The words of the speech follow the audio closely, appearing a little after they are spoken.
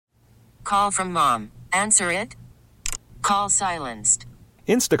Call from mom. Answer it. Call silenced.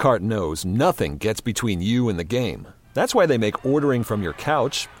 Instacart knows nothing gets between you and the game. That's why they make ordering from your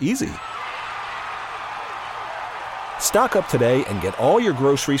couch easy. Stock up today and get all your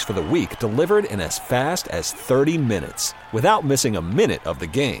groceries for the week delivered in as fast as 30 minutes without missing a minute of the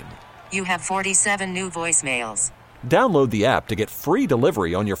game. You have 47 new voicemails. Download the app to get free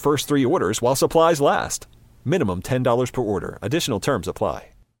delivery on your first 3 orders while supplies last. Minimum $10 per order. Additional terms apply.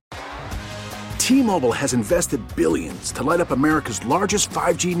 T-Mobile has invested billions to light up America's largest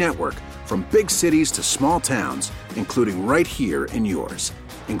 5G network, from big cities to small towns, including right here in yours.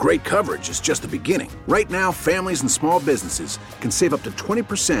 And great coverage is just the beginning. Right now, families and small businesses can save up to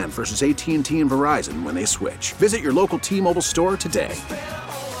 20% versus AT&T and Verizon when they switch. Visit your local T-Mobile store today.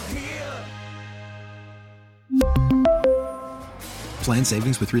 Plan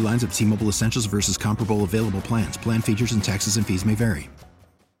savings with 3 lines of T-Mobile Essentials versus comparable available plans. Plan features and taxes and fees may vary.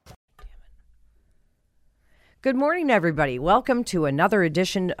 Good morning, everybody. Welcome to another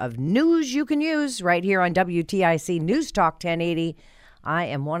edition of News You Can Use right here on WTIC News Talk 1080. I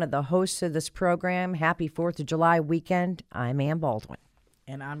am one of the hosts of this program. Happy 4th of July weekend. I'm Ann Baldwin.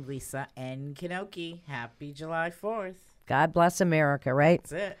 And I'm Lisa N. Kinoki. Happy July 4th. God bless America, right?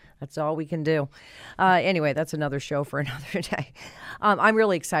 That's it. That's all we can do. Anyway, that's another show for another day. I'm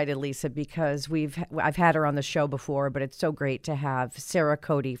really excited, Lisa, because I've had her on the show before, but it's so great to have Sarah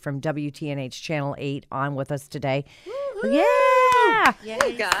Cody from WTNH Channel 8 on with us today. Woo-hoo! Yeah!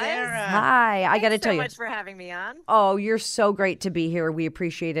 Hey, guys. Sarah. Hi. I got to tell you. Thanks so much for having me on. Oh, you're so great to be here. We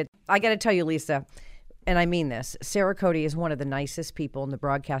appreciate it. I got to tell you, Lisa, and I mean this, Sarah Cody is one of the nicest people in the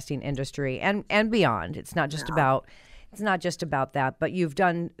broadcasting industry and beyond. It's not just about that, but you've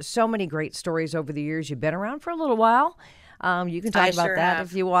done so many great stories over the years. You've been around for a little while. You can talk about that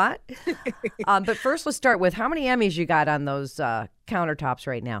if you want. But first, let's start with how many Emmys you got on those countertops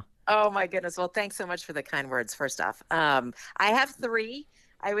right now? Oh, my goodness. Well, thanks so much for the kind words, first off. I have 3.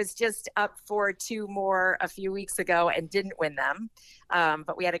 I was just up for 2 more a few weeks ago and didn't win them.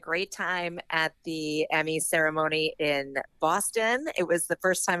 But we had a great time at the Emmy ceremony in Boston. It was the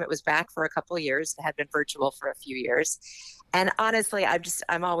first time it was back for a couple of years. It had been virtual for a few years. And honestly,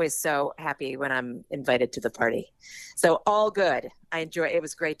 I'm always so happy when I'm invited to the party. So all good. I enjoy it. It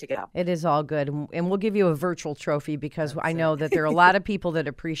was great to go. It is all good. And we'll give you a virtual trophy because I know that there are a lot of people that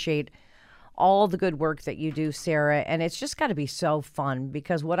appreciate all the good work that you do, Sarah. And it's just got to be so fun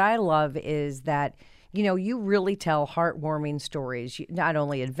because what I love is that, you know, you really tell heartwarming stories, not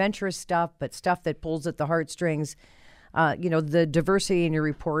only adventurous stuff, but stuff that pulls at the heartstrings. The diversity in your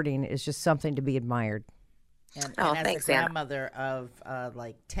reporting is just something to be admired. And as thanks, a Ann. grandmother of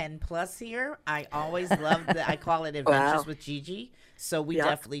 10 plus here, I always love I call it Adventures with Gigi. So we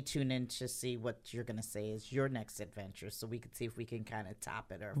definitely tune in to see what you're going to say is your next adventure. So we could see if we can kind of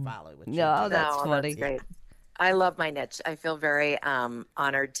top it or follow what you do. That's funny. That's great. I love my niche. I feel very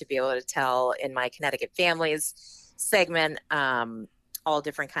honored to be able to tell in my Connecticut Families segment all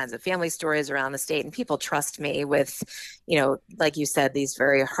different kinds of family stories around the state. And people trust me with, like you said, these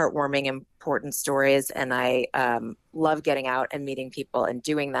very heartwarming, important stories. And I love getting out and meeting people and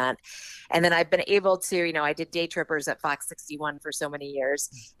doing that. And then I've been able to, I did Day Trippers at Fox 61 for so many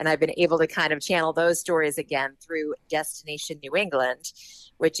years. And I've been able to kind of channel those stories again through Destination New England,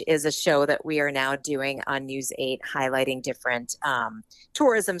 which is a show that we are now doing on News 8, highlighting different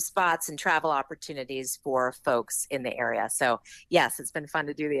tourism spots and travel opportunities for folks in the area. So yes, it's been fun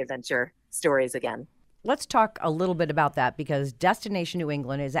to do the adventure stories again. Let's talk a little bit about that because Destination New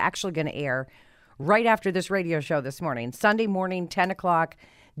England is actually going to air right after this radio show this morning, Sunday morning, 10 o'clock,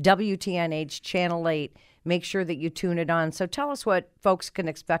 WTNH Channel 8. Make sure that you tune it on. So tell us what folks can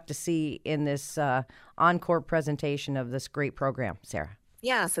expect to see in this encore presentation of this great program, Sarah.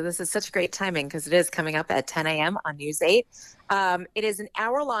 Yeah, so this is such great timing because it is coming up at 10 a.m. on News 8. It is an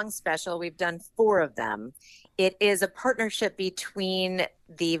hour-long special. We've done 4 of them. It is a partnership between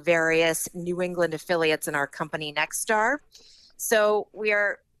the various New England affiliates in our company, Nexstar. So we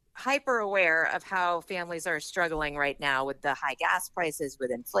are hyper aware of how families are struggling right now with the high gas prices,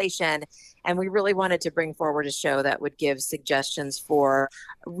 with inflation. And we really wanted to bring forward a show that would give suggestions for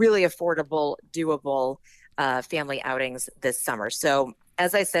really affordable, doable family outings this summer. So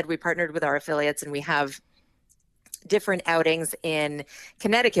as I said, we partnered with our affiliates and we have different outings in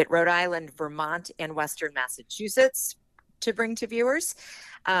Connecticut, Rhode Island, Vermont, and Western Massachusetts to bring to viewers.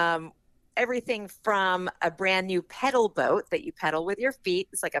 Everything from a brand new pedal boat that you pedal with your feet.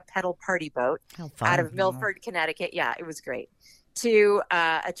 It's like a pedal party boat out of Milford, Connecticut. Yeah, it was great. to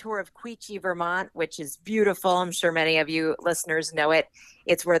a tour of Quechee, Vermont, which is beautiful. I'm sure many of you listeners know it.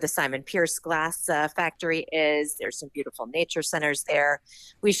 It's where the Simon Pierce glass factory is. There's some beautiful nature centers there.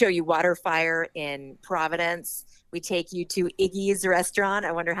 We show you water fire in Providence. We take you to Iggy's restaurant.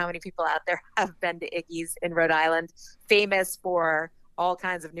 I wonder how many people out there have been to Iggy's in Rhode Island, famous for all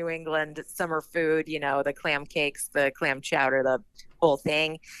kinds of New England summer food, you know, the clam cakes, the clam chowder, the whole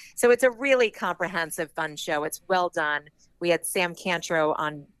thing. So it's a really comprehensive, fun show. It's well done. We had Sam Cantro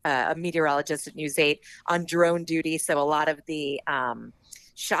on, a meteorologist at News 8, on drone duty. So a lot of the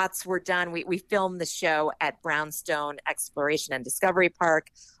shots were done. We filmed the show at Brownstone Exploration and Discovery Park,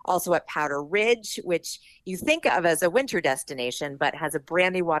 also at Powder Ridge, which you think of as a winter destination, but has a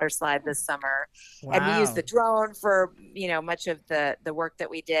brand new water slide this summer. Wow. And we used the drone for, you know, much of the work that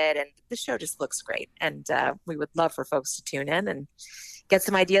we did. And the show just looks great. And we would love for folks to tune in and get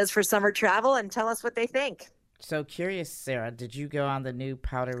some ideas for summer travel and tell us what they think. So curious, Sarah, did you go on the new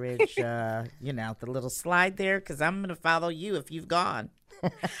Powder Ridge, you know, the little slide there? Because I'm going to follow you if you've gone.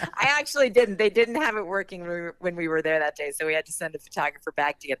 I actually didn't. They didn't have it working when we were there that day, so we had to send a photographer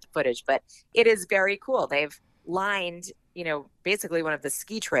back to get the footage. But it is very cool. They've lined, you know, basically one of the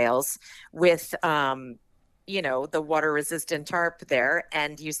ski trails with, you know, the water-resistant tarp there,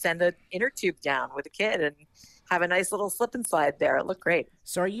 and you send an inner tube down with a kid and have a nice little slip and slide there. It looked great.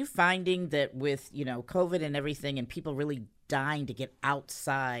 So are you finding that with, you know, COVID and everything and people really dying to get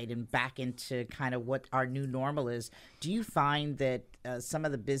outside and back into kind of what our new normal is, do you find that some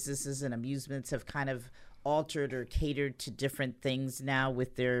of the businesses and amusements have kind of altered or catered to different things now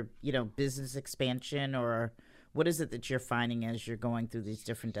with their, you know, business expansion? Or what is it that you're finding as you're going through these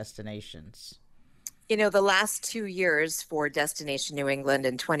different destinations? You know, the last 2 years for Destination New England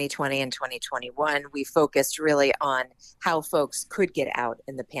in 2020 and 2021, we focused really on how folks could get out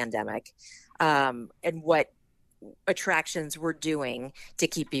in the pandemic, and what attractions we're doing to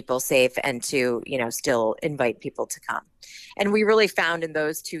keep people safe and to, you know, still invite people to come. And we really found in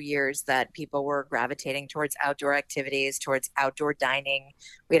those 2 years that people were gravitating towards outdoor activities, towards outdoor dining.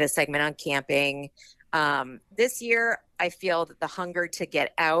 We had a segment on camping. This year, I feel that the hunger to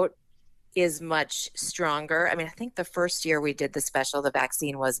get out is much stronger. I mean, I think the first year we did the special, the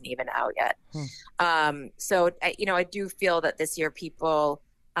vaccine wasn't even out yet. So, you know, I do feel that this year people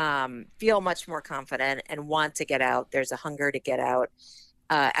feel much more confident and want to get out. There's a hunger to get out.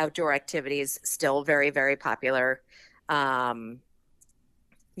 Outdoor activities still very, very popular. You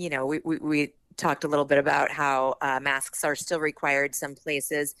know, we talked a little bit about how masks are still required some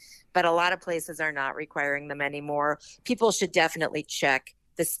places, but a lot of places are not requiring them anymore. People should definitely check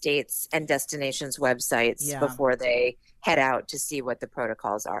the states and destinations websites before they head out to see what the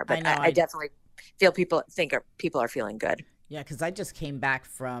protocols are. But I definitely feel people are feeling good. Yeah, because I just came back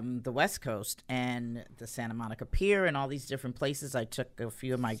from the West Coast and the Santa Monica Pier and all these different places. I took a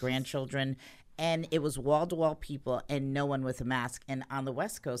few of my grandchildren, and it was wall-to-wall people and no one with a mask. And on the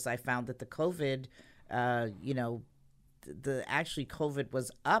West Coast, I found that the COVID, you know, actually COVID was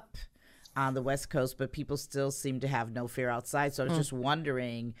up on the West Coast, but people still seem to have no fear outside. So I was just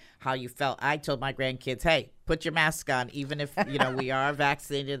wondering how you felt. I told my grandkids, hey, put your mask on, even if, you know, we are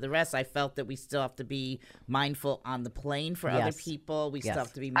vaccinated. The rest, I felt that we still have to be mindful on the plane for other people. We still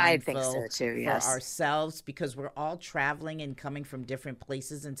have to be mindful for ourselves, because we're all traveling and coming from different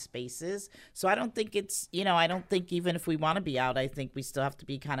places and spaces. So I don't think it's, you know, I don't think even if we want to be out, I think we still have to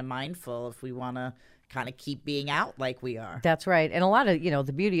be kind of mindful if we want to kind of keep being out like we are. That's right. And a lot of, you know,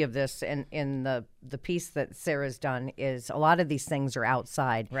 the beauty of this and in the piece that Sarah's done is a lot of these things are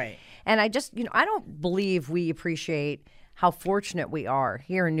outside. Right. And I just, you know, I don't believe we appreciate how fortunate we are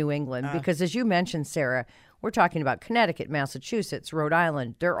here in New England, because as you mentioned, Sarah, we're talking about Connecticut, Massachusetts, Rhode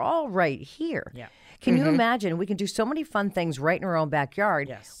Island. They're all right here. Yeah. Can you imagine? We can do so many fun things right in our own backyard.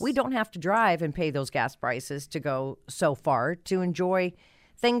 Yes. We don't have to drive and pay those gas prices to go so far to enjoy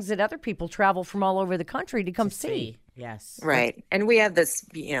things that other people travel from all over the country to come see. Yes. Right. And we have this,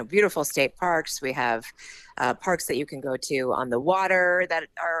 you know, beautiful state parks. We have parks that you can go to on the water that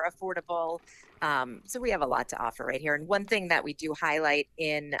are affordable. So we have a lot to offer right here. And one thing that we do highlight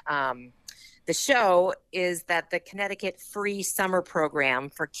in the show is that the Connecticut Free Summer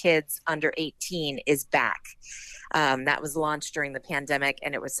Program for kids under 18 is back. That was launched during the pandemic,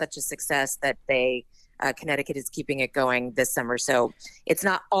 and it was such a success that Connecticut is keeping it going this summer. So it's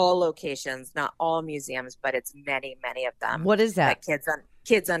not all locations, not all museums, but it's many, many of them. What is that?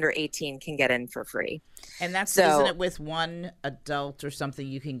 Kids under 18 can get in for free. And that's, isn't it with one adult or something,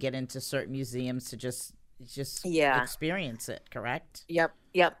 you can get into certain museums to just experience it, correct?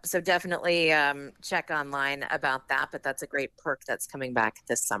 Yep. So definitely check online about that, but that's a great perk that's coming back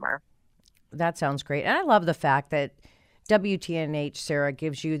this summer. That sounds great. And I love the fact that WTNH, Sarah,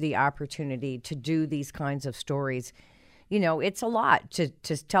 gives you the opportunity to do these kinds of stories. You know, it's a lot to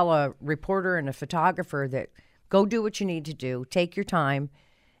tell a reporter and a photographer that go do what you need to do, take your time,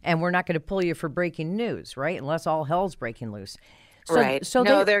 and we're not going to pull you for breaking news, right? Unless all hell's breaking loose. Right. So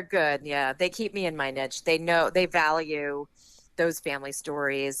no, they're good. Yeah. They keep me in my niche. They know, they value those family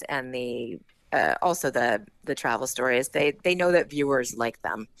stories and the also the travel stories. They know that viewers like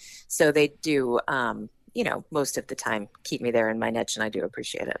them. So they do, you know, most of the time keep me there in my niche, and I do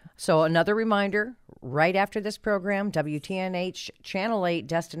appreciate it. So another reminder, right after this program, WTNH Channel 8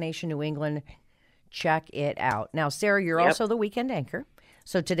 Destination New England, check it out. Now, Sarah, you're also the weekend anchor.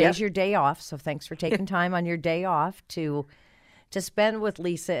 So today's your day off. So thanks for taking time on your day off to spend with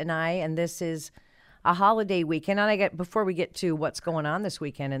Lisa and I. And this is a holiday weekend. And before we get to what's going on this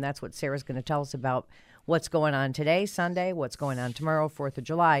weekend, and that's what Sarah's going to tell us about, what's going on today, Sunday, what's going on tomorrow, 4th of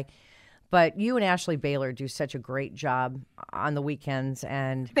July. But you and Ashley Baylor do such a great job on the weekends,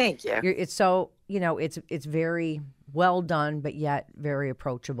 and thank you. It's so, you know, it's very well done, but yet very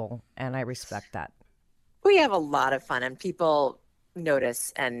approachable, and I respect that. We have a lot of fun, and people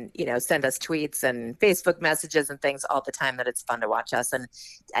notice and, you know, send us tweets and Facebook messages and things all the time that it's fun to watch us. And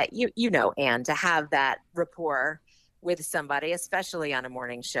you know, Anne, to have that rapport with somebody, especially on a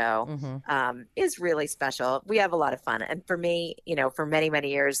morning show, is really special. We have a lot of fun, and for me, you know, for many, many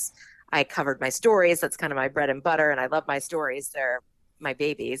years, I covered my stories. That's kind of my bread and butter, and I love my stories. They're my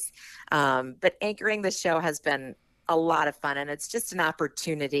babies. But anchoring the show has been a lot of fun, and it's just an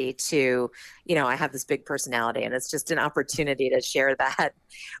opportunity to, you know, I have this big personality, and it's just an opportunity to share that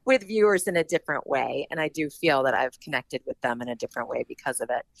with viewers in a different way. And I do feel that I've connected with them in a different way because of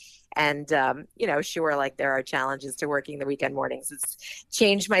it. And, you know, sure, like there are challenges to working the weekend mornings. It's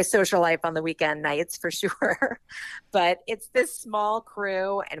changed my social life on the weekend nights for sure. But it's this small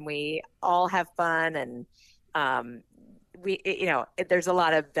crew, and we all have fun, and you know, there's a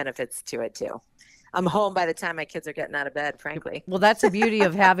lot of benefits to it too. I'm home by the time my kids are getting out of bed, frankly. Well, that's the beauty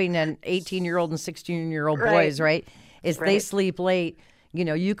of having an 18-year-old and 16-year-old boys, right? Is they sleep late. You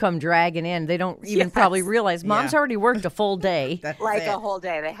know, you come dragging in. They don't even probably realize Mom's already worked a full day. Like a whole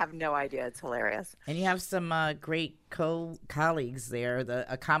day. They have no idea. It's hilarious. And you have some great colleagues there,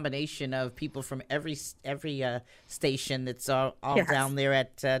 a combination of people from every station that's all down there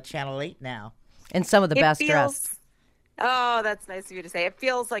at Channel 8 now. And some of the best dressed. Oh, that's nice of you to say. It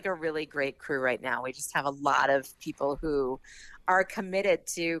feels like a really great crew right now. We just have a lot of people who are committed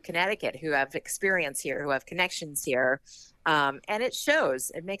to Connecticut, who have experience here, who have connections here. And it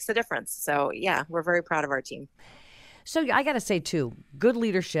shows. It makes a difference. So, yeah, we're very proud of our team. So I got to say, too, good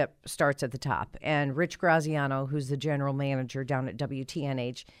leadership starts at the top. And Rich Graziano, who's the general manager down at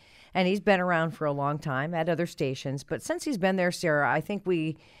WTNH, and he's been around for a long time at other stations. But since he's been there, Sarah, I think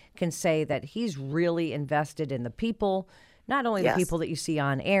we can say that he's really invested in the people, not only the people that you see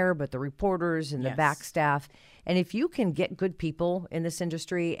on air, but the reporters and the back staff. And if you can get good people in this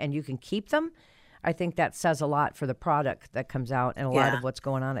industry and you can keep them, I think that says a lot for the product that comes out and a lot of what's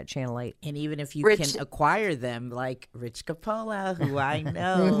going on at Channel 8. And even if you can acquire them, like Rich Coppola, who I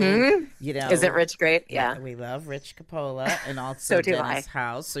know, you know. Isn't Rich great? Yeah. We love Rich Coppola, and also so Dennis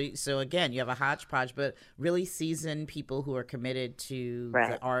House. So again, you have a hodgepodge, but really seasoned people who are committed to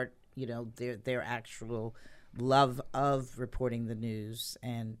the art, you know, their actual love of reporting the news,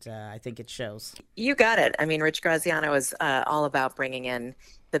 and I think it shows. You got it. I mean, Rich Graziano is all about bringing in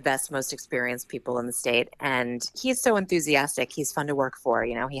the best, most experienced people in the state, and he's so enthusiastic. He's fun to work for.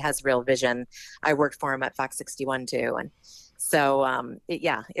 You know, he has real vision. I worked for him at Fox 61 too, and so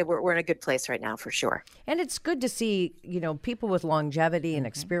we're in a good place right now for sure. And it's good to see, you know, people with longevity and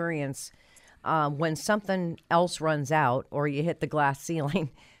experience when something else runs out or you hit the glass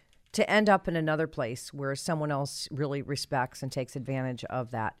ceiling, to end up in another place where someone else really respects and takes advantage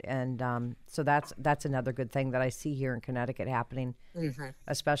of that. And so that's another good thing that I see here in Connecticut happening,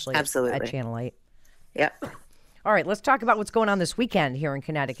 especially at Channel 8. Yep. All right, let's talk about what's going on this weekend here in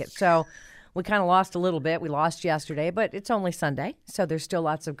Connecticut. So we kind of lost a little bit. We lost yesterday, but it's only Sunday. So there's still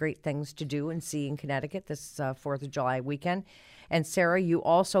lots of great things to do and see in Connecticut this 4th of July weekend. And Sarah, you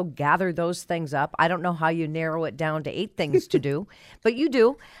also gather those things up. I don't know how you narrow it down to 8 things to do, but you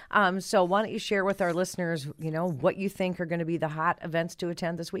do. So why don't you share with our listeners, you know, what you think are going to be the hot events to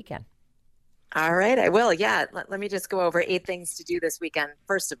attend this weekend? All right, I will. Yeah, let me just go over 8 things to do this weekend.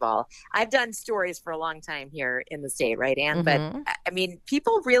 First of all, I've done stories for a long time here in the state, right, Anne? But, I mean,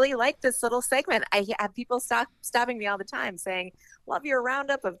 people really like this little segment. I have people stopping me all the time saying, love your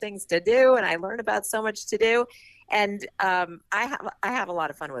roundup of things to do, and I learn about so much to do. And I have a lot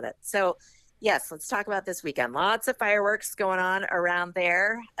of fun with it. So, yes, let's talk about this weekend. Lots of fireworks going on around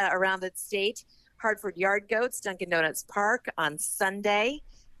there, around the state. Hartford Yard Goats, Dunkin' Donuts Park on Sunday.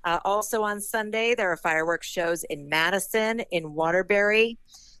 Also on Sunday, there are fireworks shows in Madison, in Waterbury.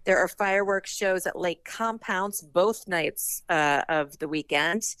 There are fireworks shows at Lake Compounce both nights of the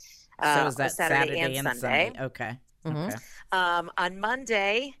weekend. So is that Saturday and Sunday? Okay. Mhm. Okay. On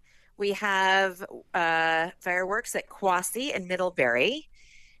Monday, we have fireworks at Quasi in Middlebury,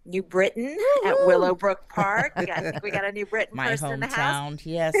 New Britain at Willowbrook Park. I think we got a New Britain My person in the house. hometown,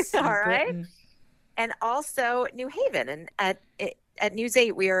 yes. All New right. Britain. And also New Haven. And at News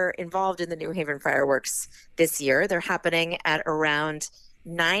 8, we are involved in the New Haven fireworks this year. They're happening at around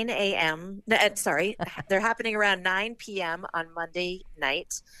 9 a.m. They're happening around 9 p.m. on Monday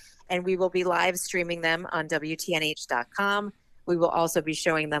night. And we will be live streaming them on WTNH.com. We will also be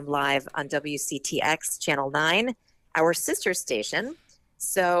showing them live on WCTX Channel 9, our sister station.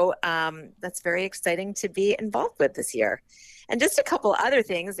 So that's very exciting to be involved with this year. And just a couple other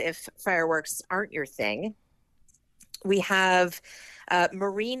things, if fireworks aren't your thing. We have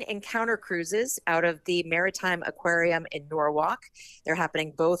marine encounter cruises out of the Maritime Aquarium in Norwalk. They're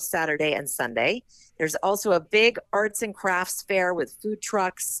happening both Saturday and Sunday. There's also a big arts and crafts fair with food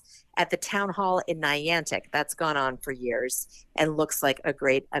trucks at the town hall in Niantic. That's gone on for years and looks like a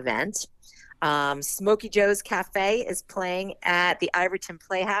great event. Smokey Joe's Cafe is playing at the Ivoryton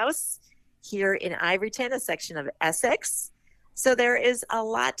Playhouse here in Ivoryton, a section of Essex. So there is a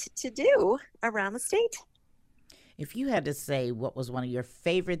lot to do around the state. If you had to say what was one of your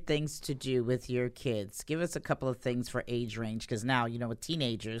favorite things to do with your kids, give us a couple of things for age range. Because now, with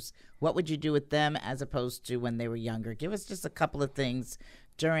teenagers, what would you do with them as opposed to when they were younger? Give us just a couple of things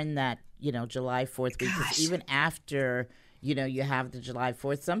during that, July 4th week. Because even after, you have the July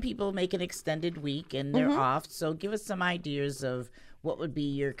 4th, some people make an extended week and they're off. So give us some ideas of what would be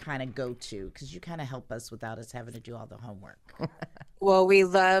your kind of go-to, because you kind of help us without us having to do all the homework. Well, we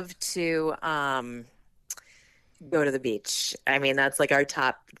love to go to the beach. I mean, that's like our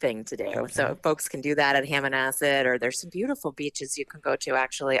top thing to do. Okay. So folks can do that at Hammonasset, or there's some beautiful beaches you can go to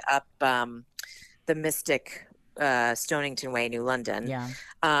actually up the Mystic Stonington Way, New London. Yeah. In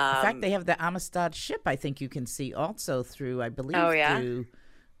fact, they have the Amistad ship I think you can see also through, I believe,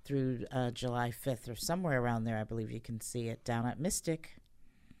 through July 5th or somewhere around there. I believe you can see it down at Mystic.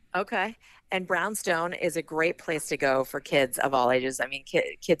 Okay. And Brownstone is a great place to go for kids of all ages. I mean,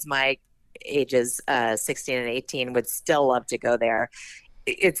 kids my ages 16 and 18 would still love to go there.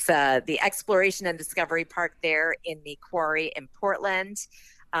 It's the Exploration and Discovery Park there in the Quarry in Portland.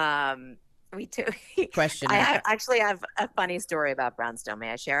 Question. I actually have a funny story about Brownstone.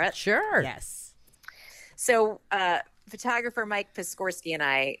 May I share it? Sure. Yes. So photographer Mike Piskorski and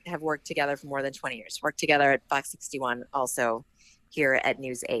I have worked together for more than 20 years. Worked together at Fox 61 also here at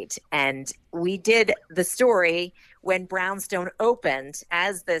News 8. And we did the story when Brownstone opened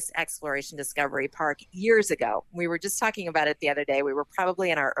as this Exploration Discovery Park years ago. We were just talking about it the other day. We were probably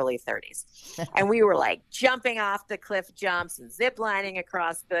in our early 30s. And we were like jumping off the cliff jumps and zip lining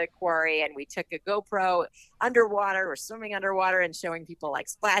across the quarry. And we took a GoPro underwater or swimming underwater and showing people like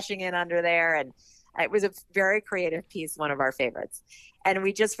splashing in under there. And it was a very creative piece, one of our favorites. And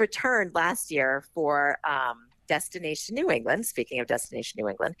we just returned last year for Destination New England, speaking of Destination New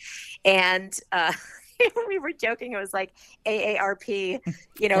England. And we were joking. It was like AARP,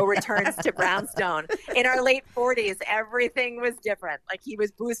 returns to Brownstone. In our late 40s, everything was different. Like he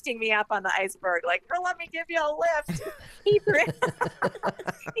was boosting me up on the iceberg, like, girl, let me give you a lift. He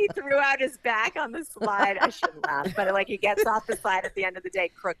threw out his back on the slide. I shouldn't laugh, but like he gets off the slide at the end of the day,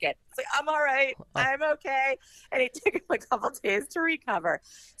 crooked. It's like, I'm all right. I'm okay. And it took him a couple days to recover.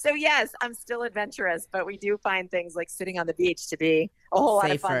 So yes, I'm still adventurous, but we do find things like sitting on the beach to be a whole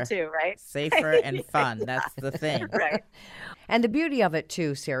lot of fun too, right? Safer and fun. That's the thing. Right. And the beauty of it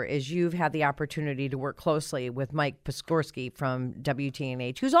too, Sarah, is you've had the opportunity to work closely with Mike Piskorski from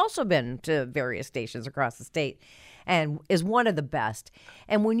WTNH, who's also been to various stations across the state and is one of the best.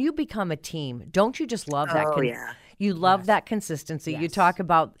 And when you become a team, don't you just love that? You love that consistency. Yes. You talk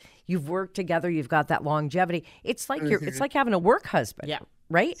about you've worked together, you've got that longevity. It's like it's like having a work husband. Yeah.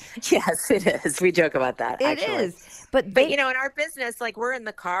 Right? Yes, it is. We joke about that. It is. But in our business, like we're in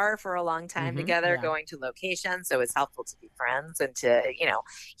the car for a long time together, going to locations. So it's helpful to be friends and to,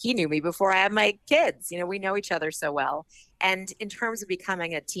 he knew me before I had my kids. We know each other so well. And in terms of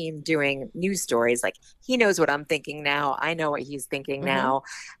becoming a team doing news stories, like he knows what I'm thinking now. I know what he's thinking now.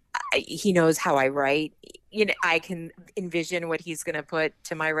 He knows how I write. I can envision what he's going to put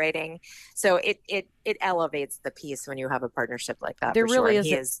to my writing. So it elevates the piece when you have a partnership like that. There really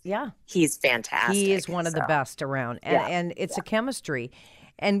is. He's fantastic. He is one of the best around. And it's a chemistry.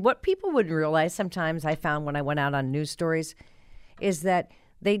 And what people wouldn't realize sometimes, I found when I went out on news stories, is that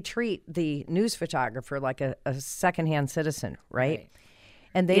they treat the news photographer like a secondhand citizen, right?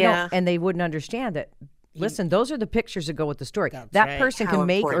 And they don't, and they wouldn't understand that. Listen, those are the pictures that go with the story. That person can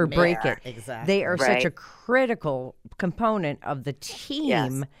make or break it. Exactly. They are such a critical component of the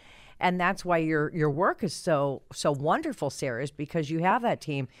team. And that's why your work is so wonderful, Sarah, is because you have that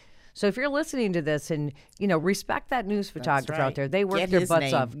team. So if you're listening to this and, respect that news photographer out there. They work their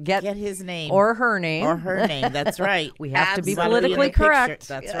butts off. Get his name. Or her name. Or her name. That's right. We have to be Absolutely. politically correct.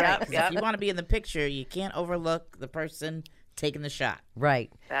 That's right. 'Cause if you want to be in the picture, you can't overlook the person taking the shot.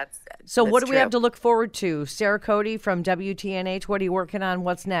 Right. So what do we have to look forward to? Sarah Cody from WTNH, what are you working on?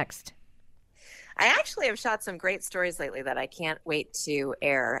 What's next? I actually have shot some great stories lately that I can't wait to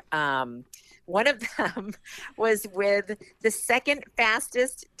air. One of them was with the second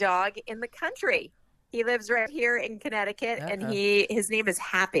fastest dog in the country. He lives right here in Connecticut, and his name is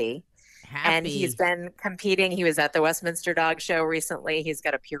Happy. And he's been competing. He was at the Westminster Dog Show recently. He's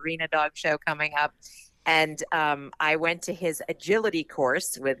got a Purina Dog Show coming up. And I went to his agility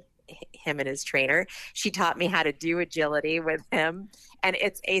course with him and his trainer. She taught me how to do agility with him. And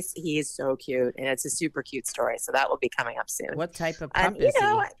he's so cute. And it's a super cute story. So that will be coming up soon. What type of pup is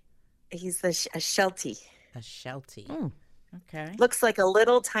he? He's a Sheltie. A Sheltie. Okay. Looks like a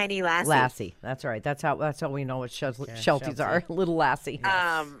little tiny lassie. Lassie. That's right. That's how we know what Shelties are. Little lassie.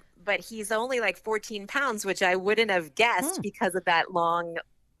 Yes. But he's only like 14 pounds, which I wouldn't have guessed because of that long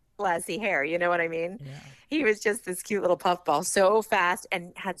lassie hair. You know what I mean? Yeah. He was just this cute little puffball, so fast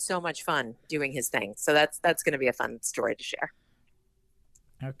and had so much fun doing his thing. So that's going to be a fun story to share.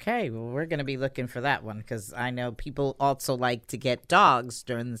 Okay, well, we're going to be looking for that one because I know people also like to get dogs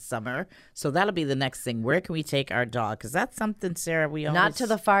during the summer. So that'll be the next thing. Where can we take our dog? Because that's something, Sarah, we always... Not to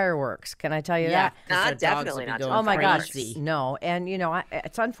the fireworks. Can I tell you that? Definitely not. Oh, my gosh. No. And,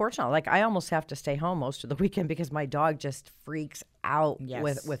 it's unfortunate. Like, I almost have to stay home most of the weekend because my dog just freaks out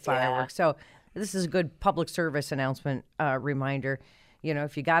with fireworks. So this is a good public service announcement reminder.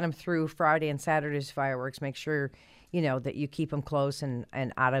 If you got him through Friday and Saturday's fireworks, make sure... that you keep them close and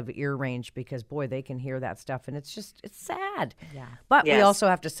out of ear range because, boy, they can hear that stuff. And it's sad. Yeah. But we also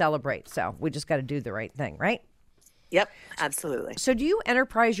have to celebrate. So we just got to do the right thing, right? Yep, absolutely. So do you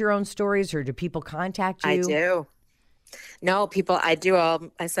enterprise your own stories or do people contact you? I do. No,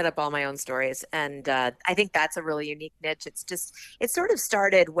 I set up all my own stories. And I think that's a really unique niche. It sort of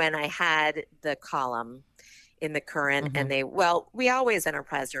started when I had the column in the Current, and we always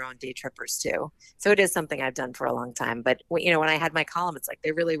enterprised our own day trippers too. So it is something I've done for a long time. But when I had my column, it's like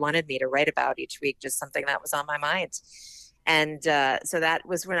they really wanted me to write about each week just something that was on my mind. And so that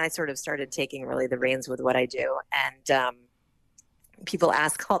was when I sort of started taking really the reins with what I do. And people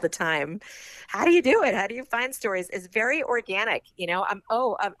ask all the time, how do you do it? How do you find stories? It's very organic.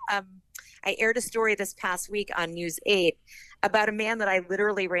 I aired a story this past week on News 8 about a man that I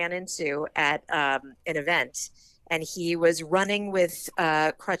literally ran into at an event. And he was running with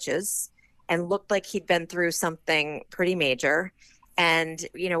crutches and looked like he'd been through something pretty major. And,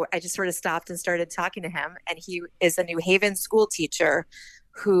 I just sort of stopped and started talking to him. And he is a New Haven school teacher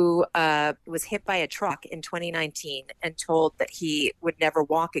who was hit by a truck in 2019 and told that he would never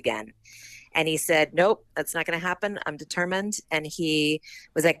walk again. And he said, nope, that's not going to happen. I'm determined. And he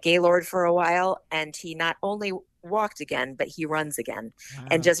was at Gaylord for a while. And he not only walked again, but he runs again. Wow.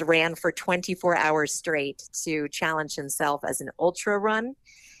 And just ran for 24 hours straight to challenge himself as an ultra run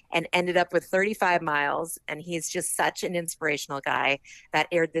and ended up with 35 miles. And he's just such an inspirational guy. That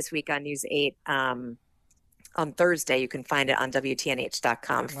aired this week on News 8. On Thursday. You can find it on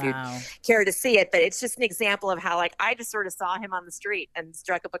WTNH.com if you care to see it. But it's just an example of how, I just sort of saw him on the street and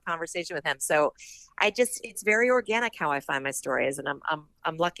struck up a conversation with him. So it's very organic how I find my stories, and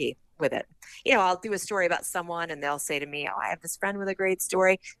I'm lucky with it. I'll do a story about someone and they'll say to me, I have this friend with a great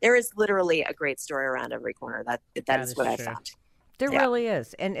story. There is literally a great story around every corner. That is what I found. There really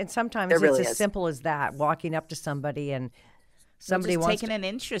is. And sometimes it's as simple as that, walking up to somebody and somebody wants taking an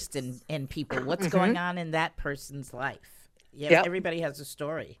interest in people. What's going on in that person's life? Everybody has a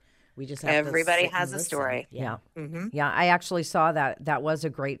story. We just have everybody has a story. Yeah. I actually saw that. That was a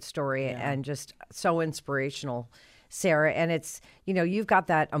great story and just so inspirational, Sarah. And it's you've got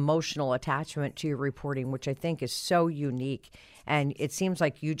that emotional attachment to your reporting, which I think is so unique. And it seems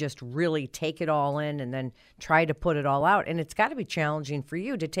like you just really take it all in and then try to put it all out. And it's got to be challenging for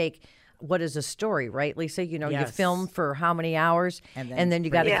you to take what is a story, right, Lisa? You film for how many hours, and then you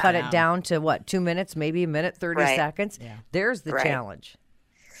got to cut it down to what, 2 minutes, maybe a minute, 30 seconds. Yeah. There's the challenge.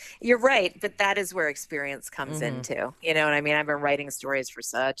 You're right, but that is where experience comes into. You know what I mean? I've been writing stories for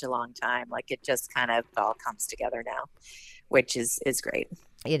such a long time. It just kind of all comes together now, which is great.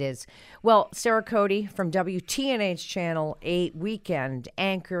 It is. Well, Sarah Cody from WTNH Channel 8 weekend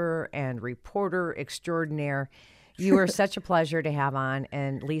anchor and reporter extraordinaire. You are such a pleasure to have on,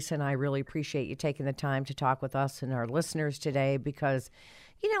 and Lisa and I really appreciate you taking the time to talk with us and our listeners today because,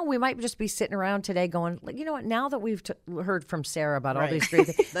 we might just be sitting around today going, you know what, now that we've heard from Sarah about all these great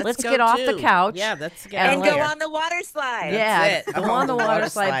things, let's get off the couch. Yeah, let's get and go on the water slide. Yeah, go on the water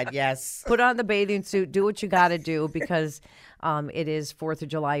slide. Yes. Put on the bathing suit, do what you got to do because it is 4th of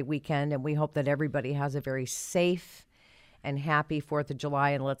July weekend, and we hope that everybody has a very safe and happy 4th of July.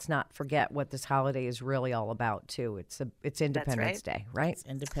 And let's not forget what this holiday is really all about, too. It's Independence Day, right? It's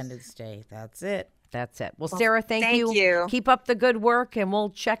Independence Day. That's it. That's it. Well, Sarah, thank you. Keep up the good work, and we'll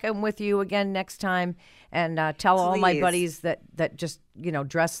check in with you again next time. And tell all my buddies that just,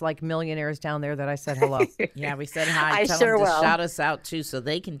 dress like millionaires down there that I said hello. Yeah, we said hi. Tell them to shout us out, too, so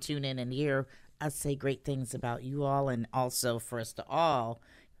they can tune in and hear us say great things about you all, and also for us to all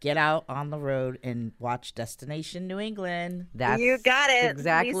get out on the road and watch Destination New England. You got it.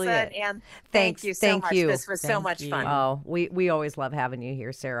 Exactly Lisa it. And thank you so much. This was so much fun. Oh, we always love having you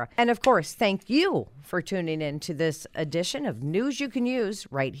here, Sarah. And of course, thank you for tuning in to this edition of News You Can Use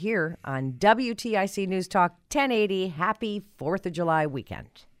right here on WTIC News Talk 1080. Happy 4th of July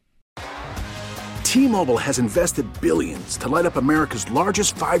weekend. T-Mobile has invested billions to light up America's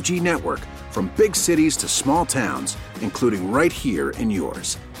largest 5G network, from big cities to small towns, including right here in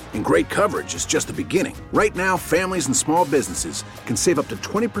yours. And great coverage is just the beginning. Right now, families and small businesses can save up to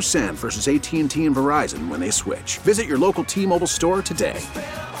 20% versus AT&T and Verizon when they switch. Visit your local T-Mobile store today.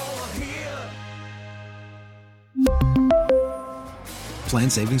 Plan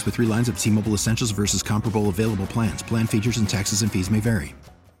savings with 3 lines of T-Mobile Essentials versus comparable available plans. Plan features and taxes and fees may vary.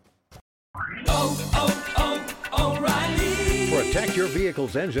 Protect your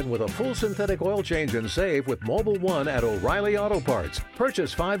vehicle's engine with a full synthetic oil change and save with Mobil 1 at O'Reilly Auto Parts.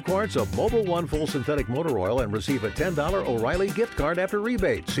 Purchase 5 quarts of Mobil 1 full synthetic motor oil and receive a $10 O'Reilly gift card after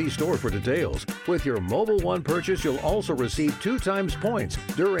rebate. See store for details. With your Mobil 1 purchase, you'll also receive 2 times points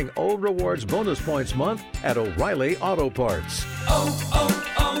during O Rewards Bonus Points Month at O'Reilly Auto Parts.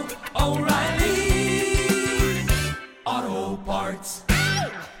 O'Reilly Auto Parts.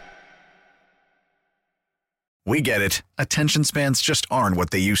 We get it. Attention spans just aren't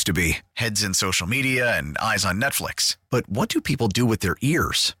what they used to be. Heads in social media and eyes on Netflix. But what do people do with their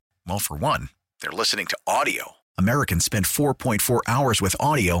ears? Well, for one, they're listening to audio. Americans spend 4.4 hours with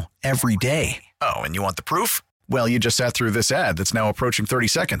audio every day. Oh, and you want the proof? Well, you just sat through this ad that's now approaching 30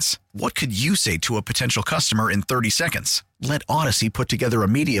 seconds. What could you say to a potential customer in 30 seconds? Let Odyssey put together a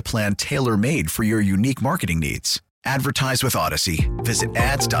media plan tailor-made for your unique marketing needs. Advertise with Odyssey. Visit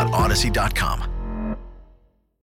ads.odyssey.com.